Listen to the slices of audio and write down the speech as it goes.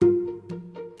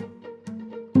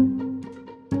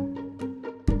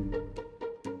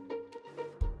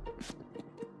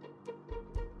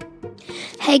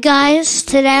Hey guys,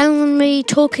 today I'm going to be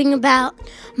talking about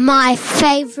my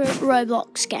favourite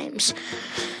Roblox games.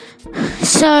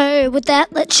 So with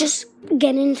that, let's just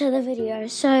get into the video.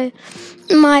 So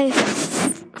my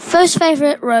first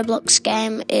favourite Roblox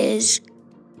game is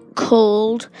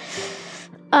called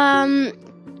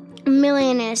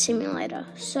Millionaire Simulator.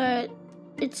 So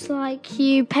it's like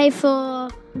you pay for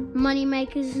money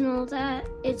makers and all that.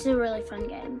 It's a really fun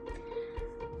game.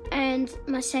 And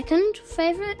my second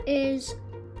favourite is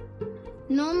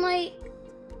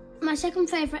my second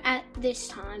favourite at this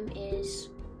time is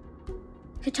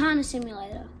Katana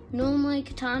Simulator. Normally,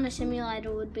 Katana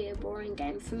Simulator would be a boring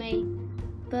game for me,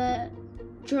 but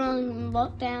during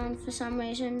lockdown, for some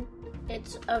reason,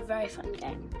 it's a very fun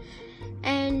game.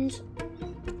 And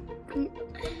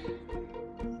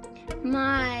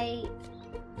my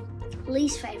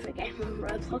least favourite game on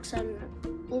Roblox, I don't know.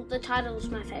 Well, the title is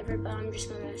my favourite, but I'm just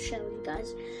going to show you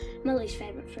guys my least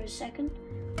favourite for a second.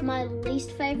 My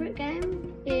least favourite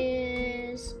game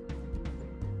is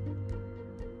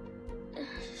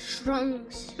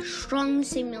Strong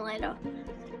Simulator.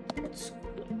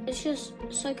 It's just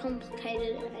so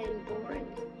complicated and boring.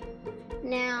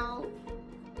 Now,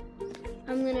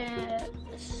 I'm going to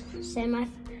say my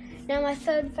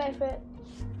third favourite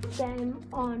game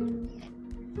on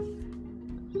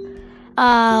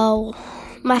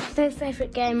my third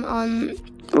favourite game on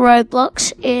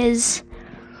Roblox is,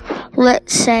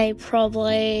 let's say,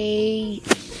 probably,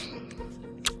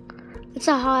 this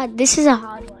is a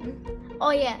hard one. Oh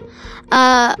yeah,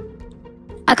 I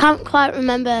can't quite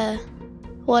remember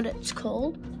what it's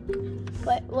called.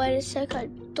 Wait a sec, I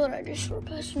thought I just saw a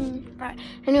person. Right,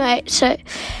 anyway, so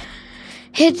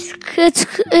it's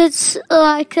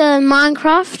like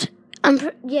Minecraft.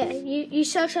 You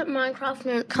search up Minecraft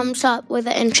and it comes up with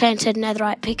an enchanted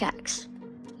netherite pickaxe.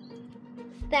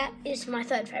 That is my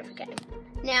third favourite game.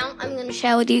 Now I'm going to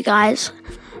share with you guys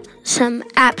some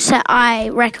apps that I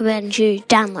recommend you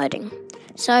downloading.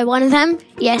 So one of them,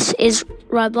 yes, is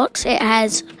Roblox. It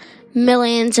has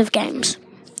millions of games.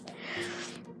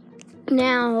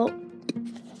 Now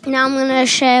I'm going to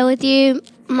share with you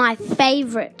my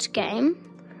favourite game,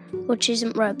 which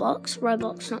isn't Roblox.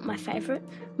 Roblox not my favourite.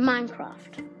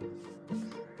 Minecraft.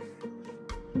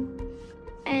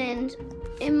 And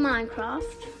in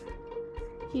Minecraft,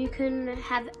 you can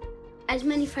have as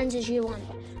many friends as you want.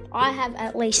 I have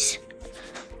at least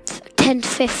 10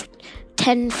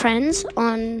 friends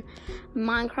on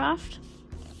Minecraft,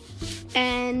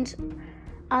 and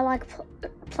I like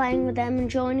playing with them and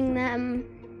joining them,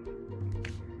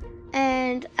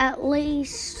 and at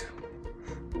least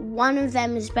one of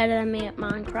them is better than me at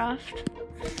Minecraft,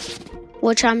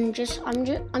 which I'm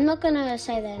not gonna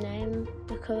say their name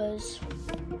because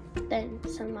then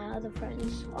some of my other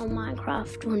friends on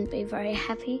Minecraft wouldn't be very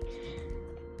happy.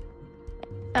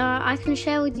 I can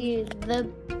share with you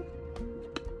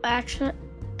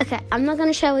I'm not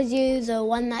gonna share with you the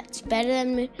one that's better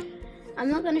than me. I'm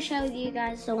not gonna share with you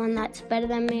guys the one that's better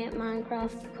than me at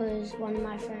Minecraft because one of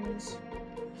my friends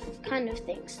kind of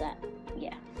thinks that.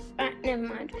 Yeah. Alright, never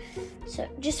mind. So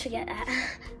just forget that.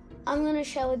 I'm going to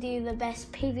share with you the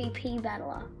best PvP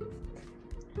battler.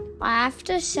 I have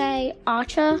to say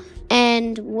Archer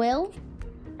and Will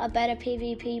are better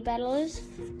PvP battlers.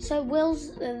 So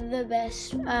Will's the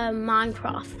best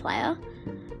Minecraft player.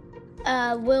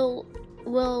 Will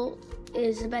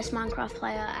is the best Minecraft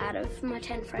player out of my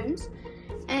 10 friends.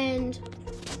 And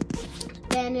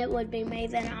then it would be me,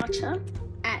 then Archer,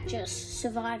 at just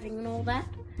surviving and all that.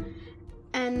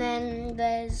 And then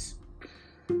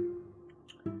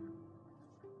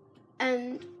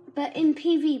but in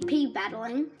PvP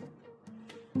battling,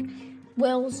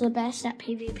 Will's the best at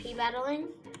PvP battling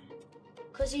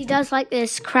because he does like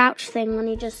this crouch thing when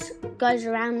he just goes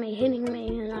around me hitting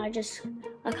me, and I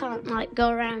can't like go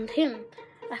around him.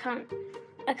 I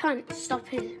can't stop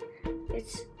his.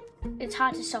 It's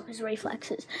hard to stop his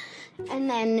reflexes. And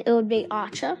then it would be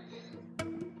Archer.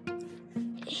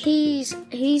 He's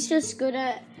just good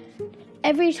at.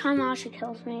 Every time Archer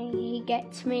kills me, he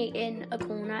gets me in a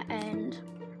corner and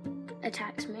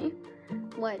attacks me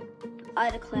when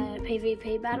I declare a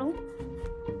PvP battle.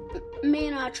 Me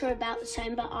and Archer are about the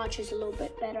same, but Archer's a little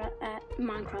bit better at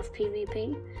Minecraft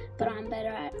PvP, but I'm better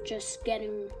at just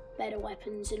getting better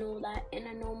weapons and all that in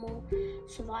a normal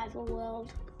survival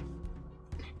world.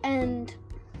 And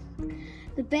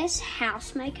the best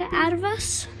housemaker out of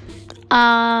us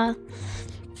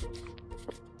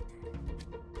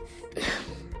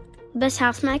best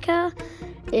housemaker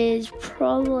is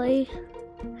probably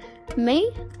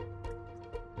me.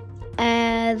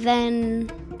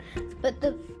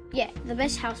 The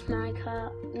best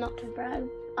housemaker, not to brag,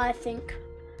 I think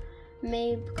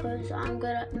me because I'm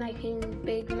good at making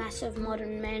big, massive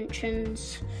modern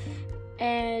mansions.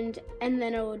 And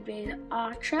then it would be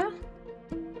Archer.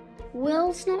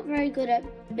 Will's not very good at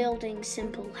building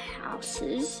simple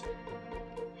houses.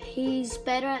 He's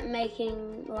better at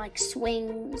making like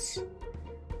swings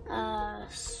and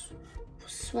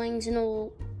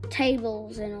all,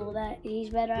 tables and all that. He's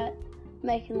better at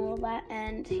making all that,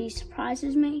 and he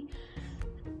surprises me.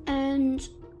 And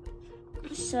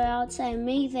so I would say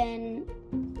me, then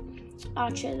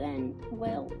Archer, then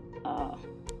Will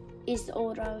is the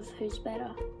order of who's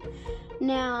better.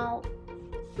 Now,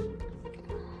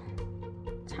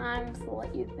 time for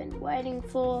what you've been waiting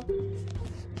for.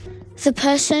 The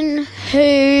person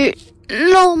who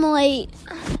normally,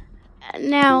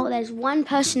 now there's one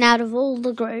person out of all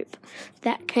the group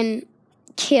that can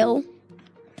kill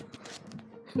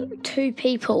 2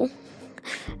 people.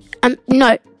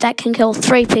 No, that can kill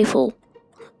 3 people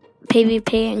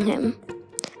PvPing him.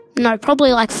 No,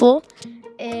 probably like 4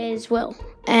 is Will.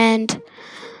 And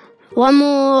one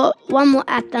more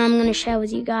app that I'm going to share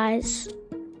with you guys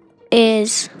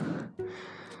is,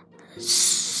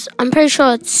 I'm pretty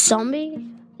sure it's Zombie.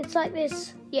 It's like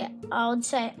this. Yeah, I would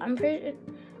say. I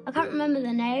can't remember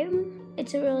the name.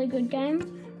 It's a really good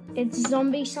game. It's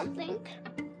Zombie something.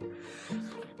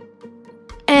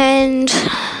 And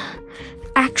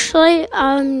actually,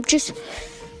 I'm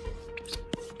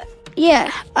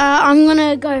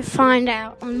gonna go find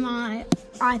out on my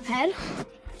iPad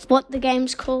what the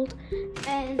game's called,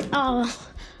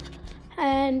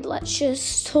 and let's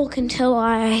just talk until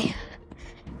I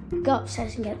go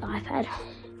upstairs and get the iPad.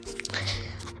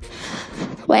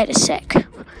 Wait a sec.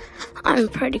 I'm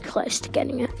pretty close to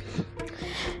getting it.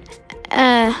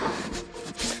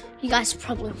 You guys are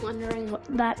probably wondering what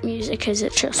that music is.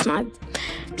 It's just my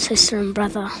sister and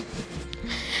brother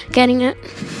getting it,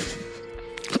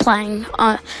 playing,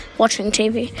 watching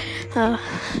TV.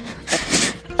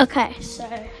 Okay, so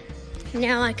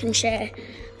now I can share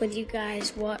with you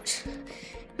guys what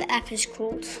the app is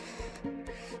called.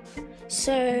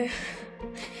 So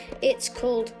it's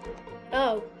called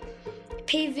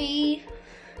PVZ2.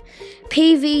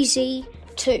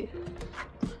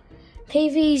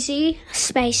 PVZ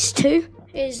space 2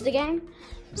 is the game.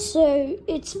 So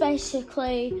it's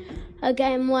basically a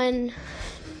game when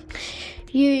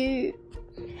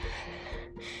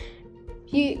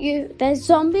there's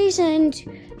zombies and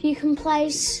you can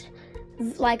place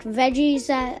like veggies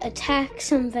that attack.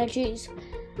 Some veggies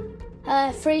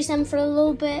freeze them for a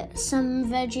little bit.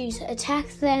 Some veggies attack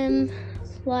them.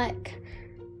 Like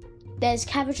there's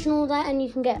cabbage and all that, and you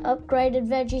can get upgraded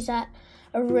veggies that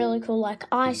are really cool, like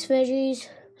ice veggies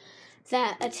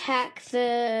that attack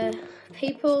the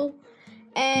people.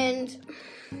 And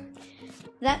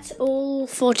that's all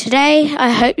for today.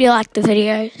 I hope you liked the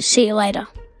video. See you later.